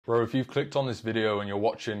Bro, if you've clicked on this video and you're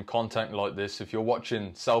watching content like this, if you're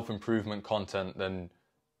watching self-improvement content, then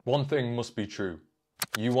one thing must be true.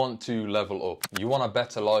 You want to level up. You want a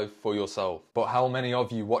better life for yourself. But how many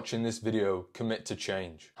of you watching this video commit to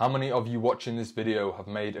change? How many of you watching this video have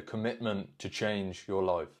made a commitment to change your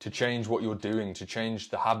life? To change what you're doing, to change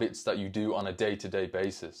the habits that you do on a day-to-day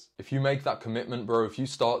basis? If you make that commitment, bro, if you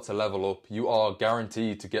start to level up, you are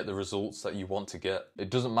guaranteed to get the results that you want to get. It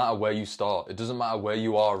doesn't matter where you start. It doesn't matter where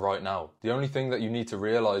you are right now. The only thing that you need to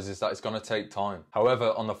realize is that it's going to take time.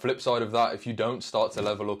 However, on the flip side of that, if you don't start to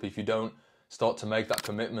level up, if you don't start to make that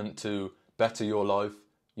commitment to better your life,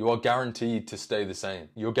 you are guaranteed to stay the same.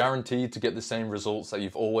 You're guaranteed to get the same results that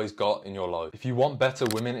you've always got in your life. If you want better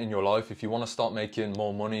women in your life, if you want to start making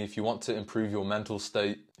more money, if you want to improve your mental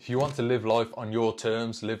state, if you want to live life on your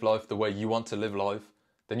terms, live life the way you want to live life,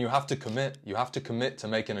 then you have to commit. You have to commit to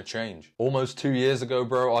making a change. Almost 2 years ago,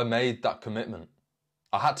 bro, I made that commitment.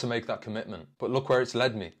 I had to make that commitment. But look where it's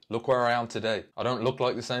led me. Look where I am today. I don't look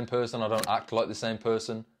like the same person. I don't act like the same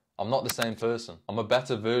person. I'm not the same person. I'm a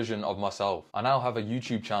better version of myself. I now have a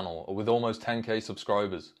YouTube channel with almost 10k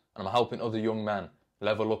subscribers, and I'm helping other young men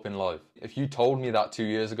level up in life. If you told me that 2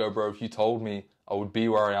 years ago, bro, if you told me I would be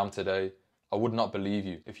where I am today, I would not believe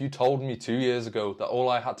you. If you told me 2 years ago that all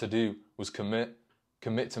I had to do was commit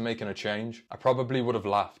to making a change, I probably would have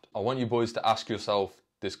laughed. I want you boys to ask yourself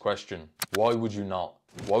this question. Why would you not?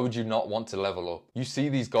 Why would you not want to level up? You see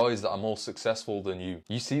these guys that are more successful than you.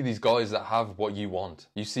 You see these guys that have what you want.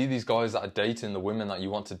 You see these guys that are dating the women that you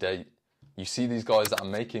want to date. You see these guys that are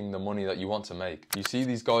making the money that you want to make. You see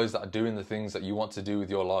these guys that are doing the things that you want to do with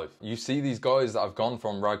your life. You see these guys that have gone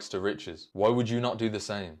from rags to riches. Why would you not do the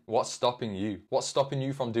same? What's stopping you? What's stopping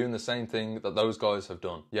you from doing the same thing that those guys have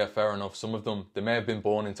done? Yeah, fair enough. Some of them, they may have been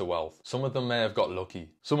born into wealth. Some of them may have got lucky.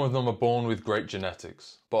 Some of them are born with great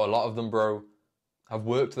genetics. But a lot of them, bro, have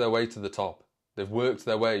worked their way to the top. They've worked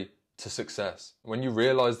their way to success. When you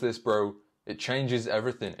realize this, bro, it changes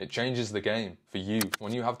everything. It changes the game for you.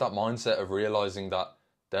 When you have that mindset of realizing that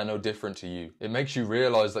they're no different to you, it makes you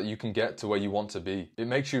realize that you can get to where you want to be. It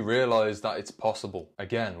makes you realize that it's possible.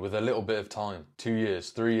 Again, with a little bit of time. 2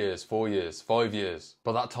 years, 3 years, 4 years, 5 years.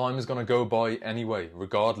 But that time is going to go by anyway,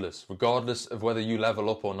 regardless. Regardless of whether you level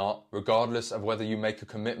up or not. Regardless of whether you make a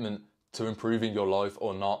commitment to improving your life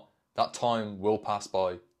or not. That time will pass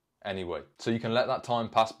by anyway. So you can let that time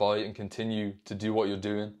pass by and continue to do what you're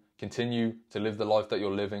doing, continue to live the life that you're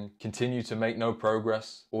living, continue to make no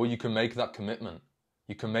progress, or you can make that commitment.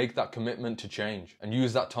 You can make that commitment to change and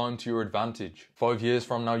use that time to your advantage. 5 years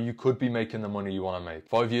from now, you could be making the money you want to make.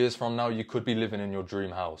 5 years from now, you could be living in your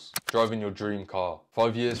dream house, driving your dream car.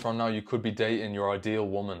 5 years from now, you could be dating your ideal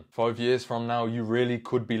woman. 5 years from now, you really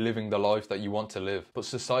could be living the life that you want to live. But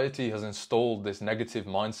society has installed this negative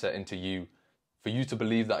mindset into you for you to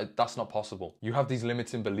believe that that's not possible. You have these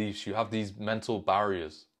limiting beliefs, you have these mental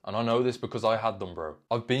barriers. And I know this because I had them, bro.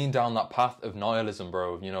 I've been down that path of nihilism,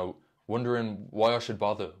 bro, you know, wondering why I should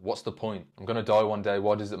bother. What's the point? I'm gonna die one day,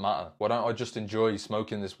 why does it matter? Why don't I just enjoy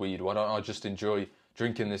smoking this weed? Why don't I just enjoy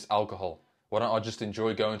drinking this alcohol? Why don't I just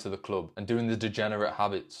enjoy going to the club and doing the degenerate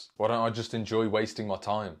habits? Why don't I just enjoy wasting my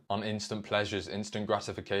time on instant pleasures, instant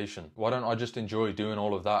gratification? Why don't I just enjoy doing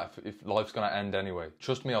all of that if life's gonna end anyway?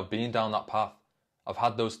 Trust me, I've been down that path. I've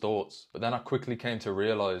had those thoughts, but then I quickly came to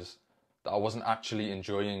realize that I wasn't actually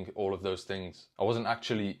enjoying all of those things. I wasn't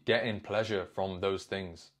actually getting pleasure from those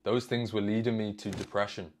things. Those things were leading me to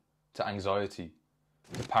depression, to anxiety,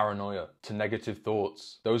 to paranoia, to negative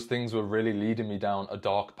thoughts. Those things were really leading me down a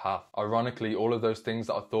dark path. Ironically, all of those things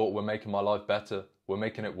that I thought were making my life better were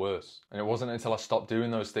making it worse. And it wasn't until I stopped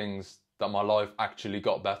doing those things that my life actually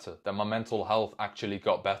got better, that my mental health actually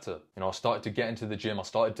got better. You know, I started to get into the gym, I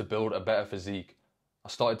started to build a better physique. I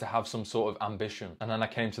started to have some sort of ambition, and then I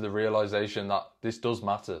came to the realization that this does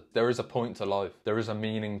matter. There is a point to life. There is a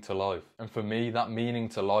meaning to life. And for me, that meaning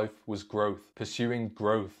to life was growth. Pursuing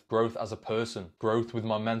growth. Growth as a person. Growth with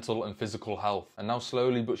my mental and physical health. And now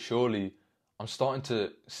slowly but surely, I'm starting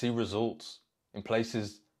to see results in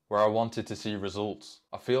places where I wanted to see results.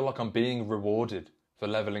 I feel like I'm being rewarded for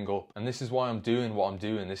leveling up. And this is why I'm doing what I'm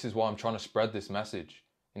doing. This is why I'm trying to spread this message.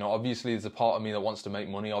 You know, obviously there's a part of me that wants to make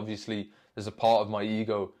money. Obviously there's a part of my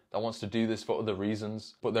ego that wants to do this for other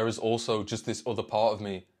reasons. But there is also just this other part of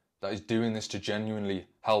me that is doing this to genuinely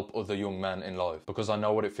help other young men in life. Because I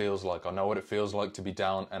know what it feels like. I know what it feels like to be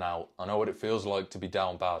down and out. I know what it feels like to be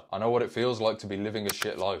down bad. I know what it feels like to be living a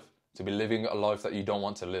shit life. To be living a life that you don't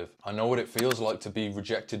want to live. I know what it feels like to be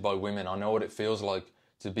rejected by women. I know what it feels like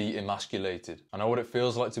to be emasculated. I know what it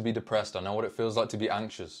feels like to be depressed. I know what it feels like to be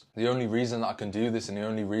anxious. The only reason that I can do this and the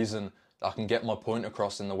only reason that I can get my point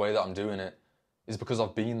across in the way that I'm doing it is because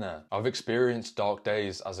I've been there. I've experienced dark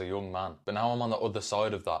days as a young man, but now I'm on the other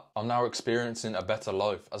side of that. I'm now experiencing a better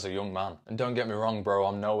life as a young man. And don't get me wrong, bro,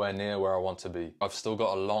 I'm nowhere near where I want to be. I've still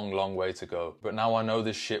got a long, long way to go. But now I know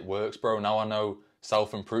this shit works, bro. Now I know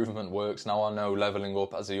self-improvement works. Now I know leveling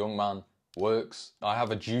up as a young man works. I have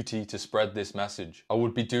a duty to spread this message. I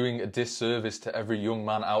would be doing a disservice to every young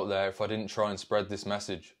man out there if I didn't try and spread this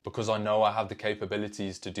message, because I know I have the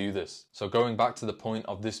capabilities to do this. So going back to the point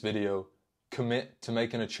of this video, commit to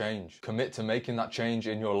making a change. Commit to making that change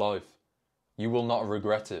in your life. You will not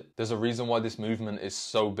regret it. There's a reason why this movement is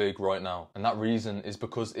so big right now, and that reason is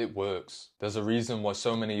because it works. There's a reason why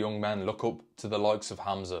so many young men look up to the likes of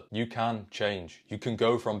Hamza. You can change. You can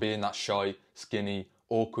go from being that shy, skinny,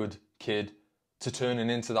 awkward kid to turning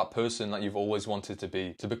into that person that you've always wanted to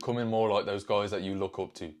be, to becoming more like those guys that you look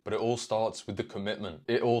up to. But it all starts with the commitment.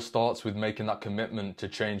 It all starts with making that commitment to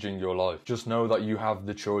changing your life. Just know that you have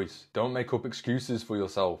the choice. Don't make up excuses for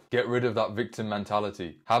yourself. Get rid of that victim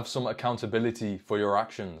mentality. Have some accountability for your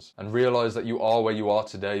actions, and realize that you are where you are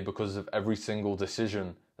today because of every single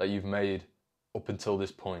decision that you've made up until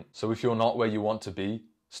this point. So if you're not where you want to be,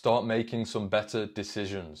 start making some better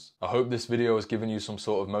decisions. I hope this video has given you some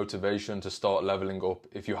sort of motivation to start leveling up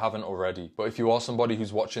if you haven't already. But if you are somebody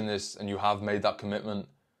who's watching this and you have made that commitment,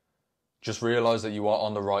 just realize that you are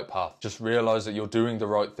on the right path. Just realize that you're doing the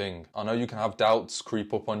right thing. I know you can have doubts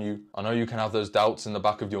creep up on you. I know you can have those doubts in the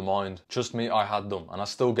back of your mind. Trust me, I had them and I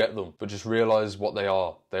still get them. But just realize what they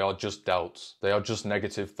are. They are just doubts. They are just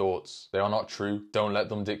negative thoughts. They are not true. Don't let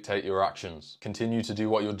them dictate your actions. Continue to do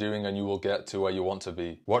what you're doing and you will get to where you want to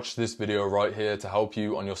be. Watch this video right here to help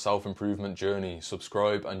you on your self-improvement journey.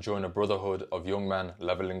 Subscribe and join a brotherhood of young men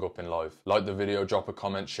leveling up in life. Like the video, drop a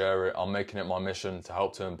comment, share it. I'm making it my mission to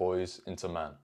help turn boys into men.